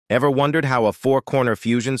Ever wondered how a four-corner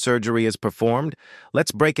fusion surgery is performed?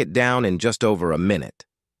 Let's break it down in just over a minute.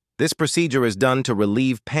 This procedure is done to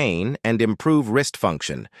relieve pain and improve wrist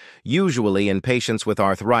function, usually in patients with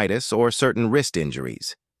arthritis or certain wrist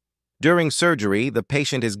injuries. During surgery, the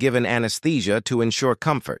patient is given anesthesia to ensure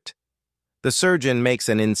comfort. The surgeon makes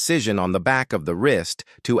an incision on the back of the wrist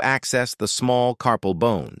to access the small carpal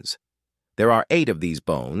bones. There are 8 of these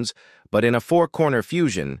bones, but in a four-corner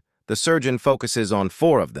fusion, the surgeon focuses on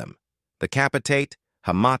 4 of them: the capitate,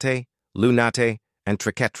 hamate, lunate, and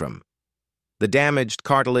triquetrum. The damaged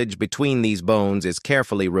cartilage between these bones is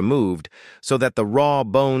carefully removed so that the raw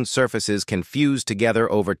bone surfaces can fuse together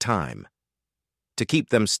over time. To keep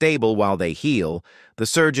them stable while they heal, the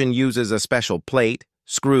surgeon uses a special plate,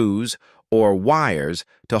 screws, or wires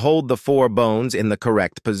to hold the 4 bones in the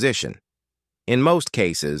correct position. In most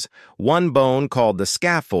cases, one bone called the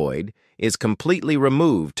scaphoid is completely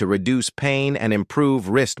removed to reduce pain and improve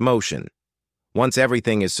wrist motion. Once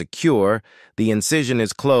everything is secure, the incision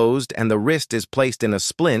is closed and the wrist is placed in a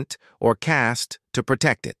splint or cast to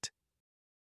protect it.